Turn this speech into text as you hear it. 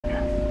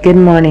Good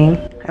morning.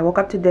 I woke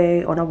up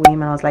today on a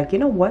whim and I was like, you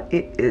know what?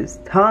 It is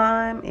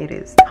time. It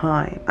is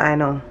time. I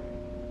know.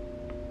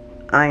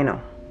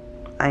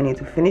 I need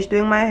to finish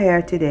doing my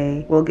hair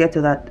today. We'll get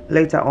to that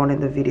later on in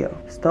the video.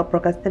 Stop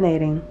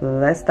procrastinating.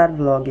 Let's start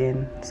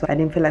vlogging. So I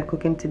didn't feel like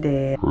cooking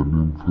today.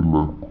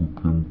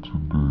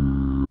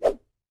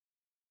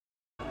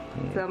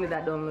 Tell me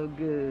that don't look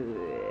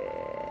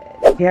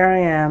good. Here I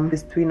am.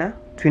 It's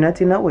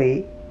Twina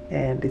Way,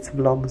 and it's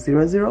vlog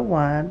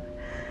 001.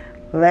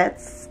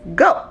 Let's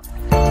go.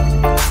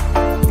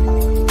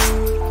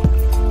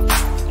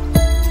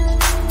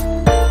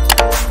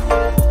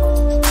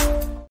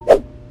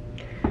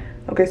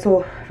 Okay,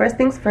 so first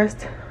things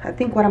first, I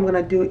think what I'm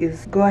gonna do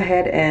is go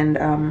ahead and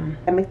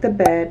make the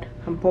bed.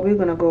 I'm probably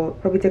gonna go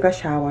take a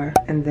shower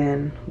and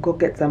then go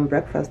get some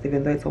breakfast,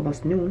 even though it's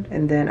almost noon.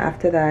 And then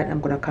after that, I'm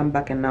gonna come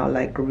back and now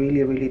like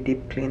really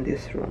deep clean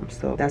this room.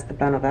 So that's the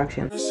plan of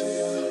action.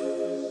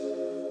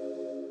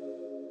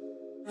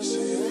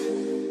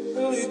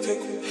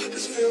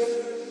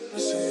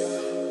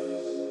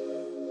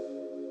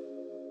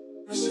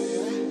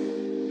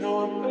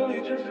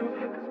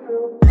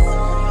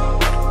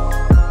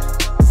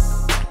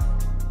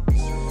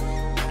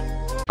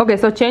 Okay,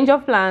 so change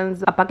of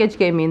plans. A package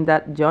came in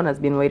that John has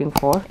been waiting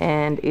for,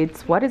 and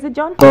it's, what is it,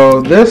 John?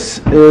 So this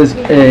is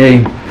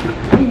a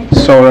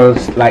solar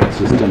light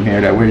system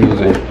here that we're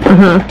using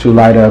to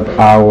light up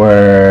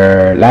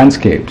our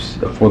landscapes.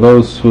 For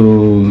those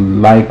who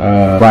like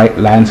a bright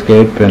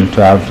landscape and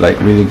to have like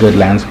really good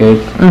landscape,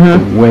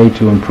 the way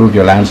to improve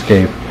your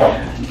landscape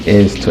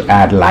is to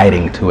add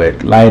lighting to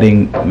it.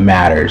 Lighting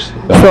matters.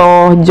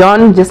 So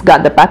John just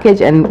got the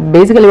package, and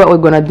basically what we're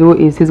gonna do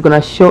is he's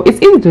gonna show.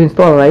 It's easy to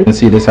install, right? You can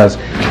see this has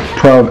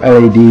 12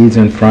 LEDs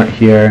in front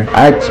here.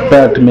 I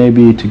expect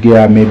maybe to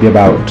get maybe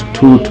about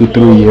 2 to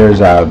 3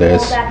 years out of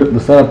this. The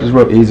setup is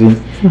real easy.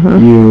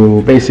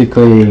 You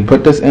basically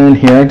put this in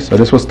here, so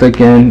this will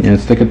stick in and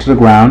stick it to the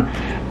ground.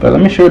 But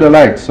let me show you the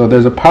lights. So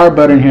there's a power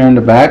button here in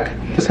the back.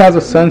 This has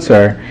a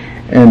sensor,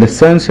 and the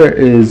sensor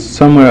is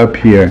somewhere up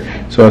here.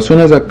 So as soon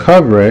as I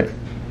cover it,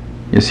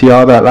 you see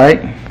all that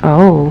light?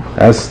 Oh.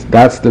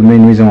 That's the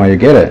main reason why you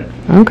get it.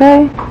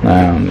 Okay.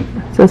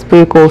 So it's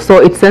pretty cool.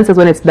 So it senses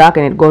when it's dark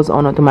and it goes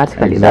on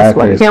automatically.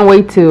 Exactly. That's what. Can't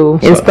wait to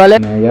install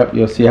it. Yep,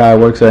 you'll see how it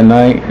works at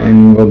night,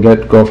 and we'll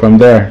go from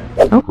there.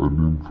 Oh.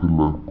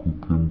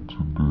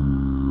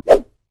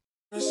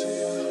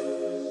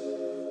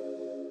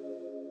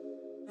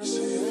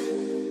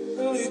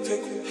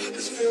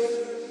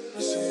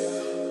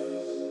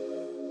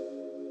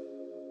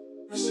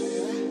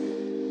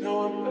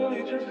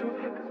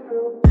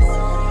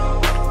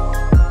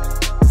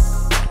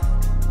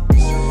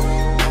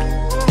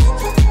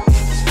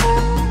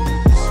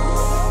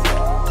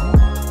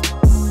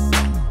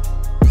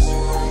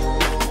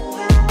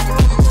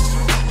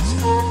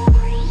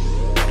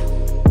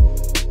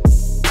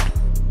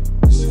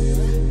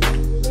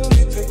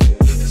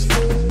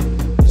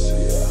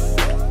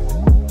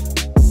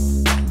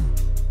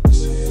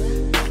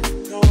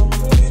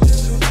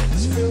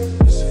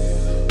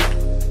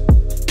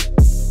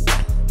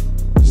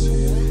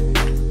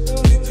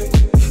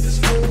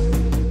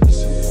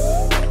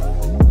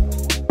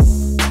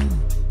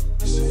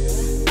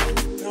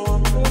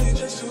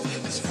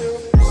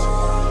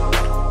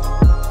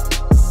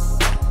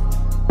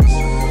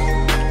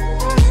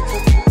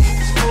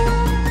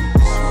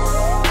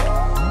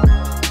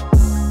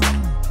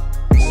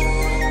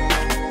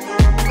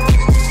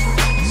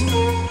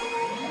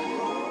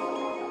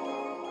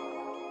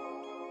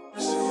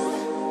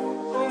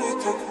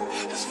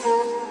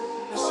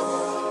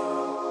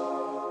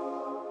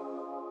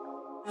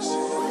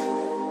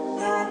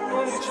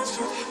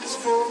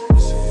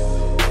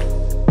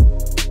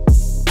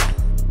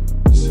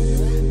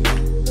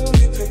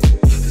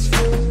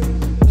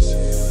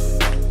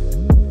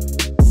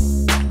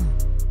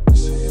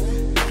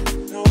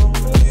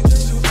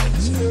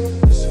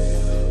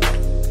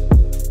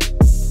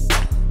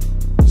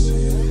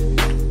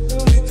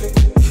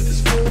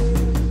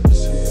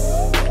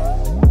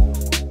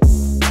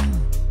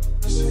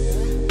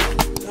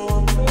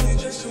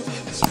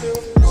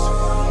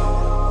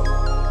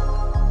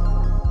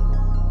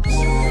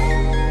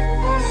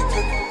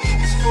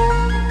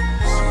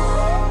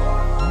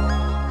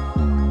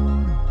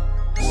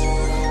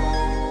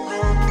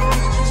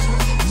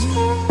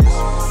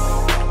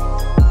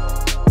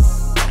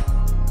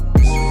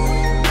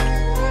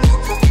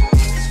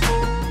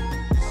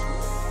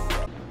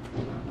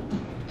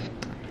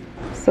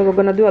 So we're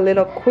gonna do a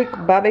little quick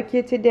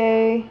barbecue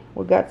today.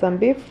 We got some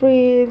beef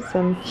ribs,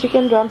 some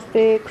chicken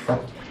drumsticks,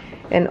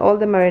 and all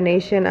the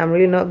marination. I'm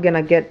really not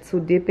gonna get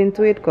too deep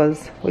into it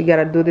because we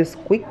gotta do this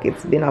quick.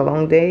 It's been a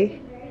long day,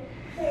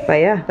 but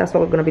yeah, that's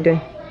what we're gonna be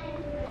doing.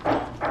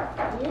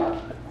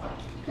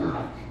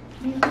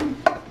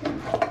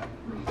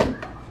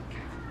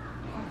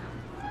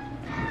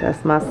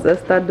 That's my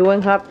sister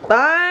doing her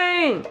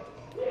thing.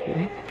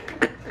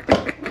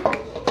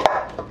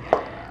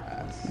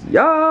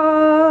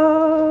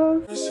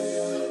 Y'all.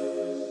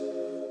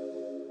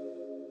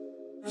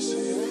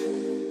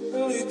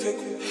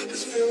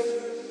 What's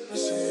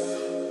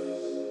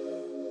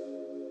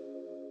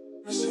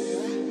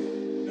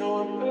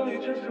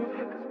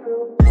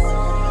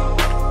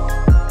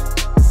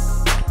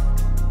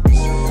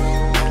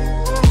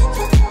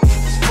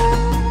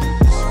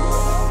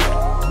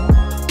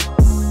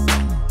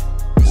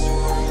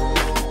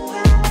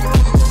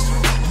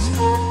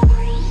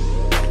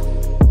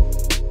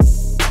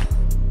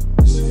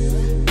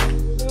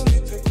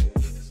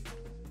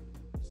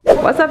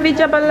up,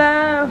 feature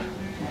below?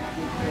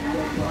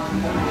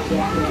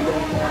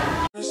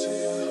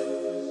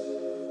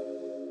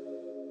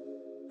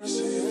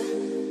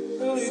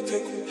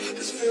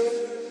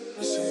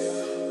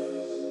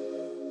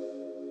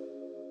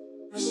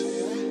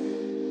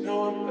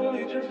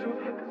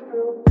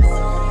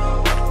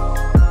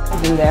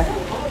 In there.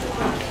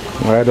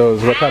 What are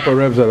those? What type of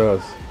ribs are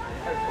those?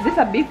 These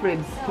are beef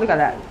ribs. Look at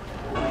that.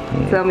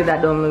 Tell me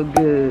that don't look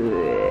good.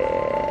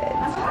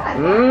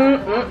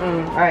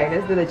 Alright,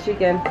 let's do the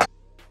chicken.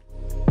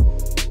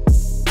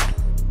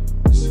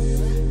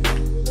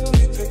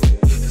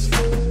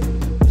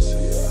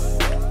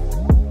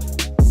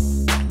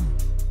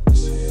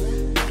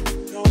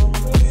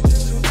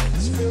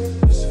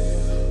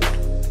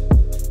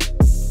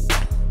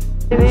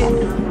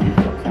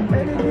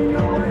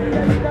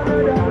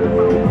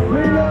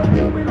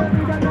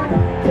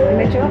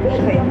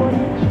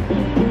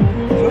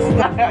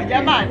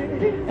 Ja, man.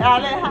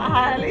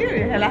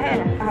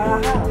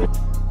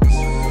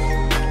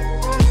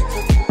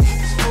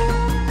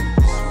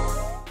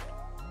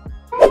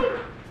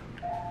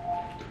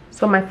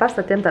 So my first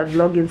attempt at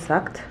vlogging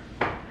sucked.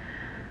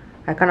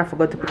 I kind of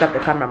forgot to pick up the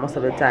camera most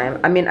of the time.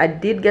 I mean, I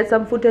did get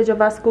some footage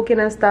of us cooking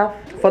and stuff.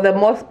 For the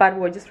most part,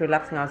 we were just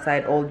relaxing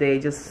outside all day,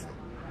 just,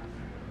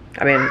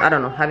 I mean, I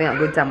don't know, having a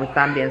good time with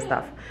family and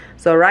stuff.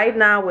 So right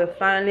now we're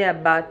finally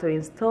about to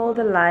install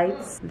the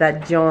lights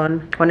that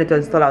John wanted to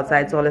install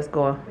outside, so let's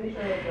go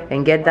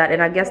and get that,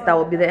 and I guess that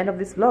will be the end of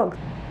this vlog.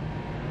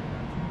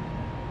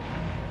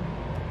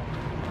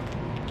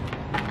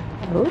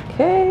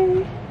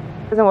 Okay.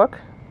 Doesn't work?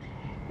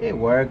 It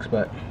works,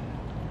 but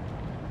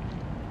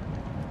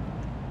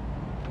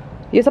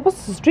you're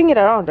supposed to string it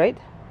around, right?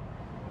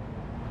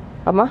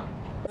 Mama?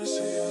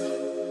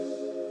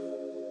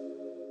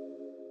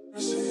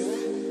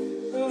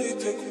 Will you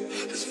take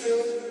this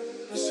feeling?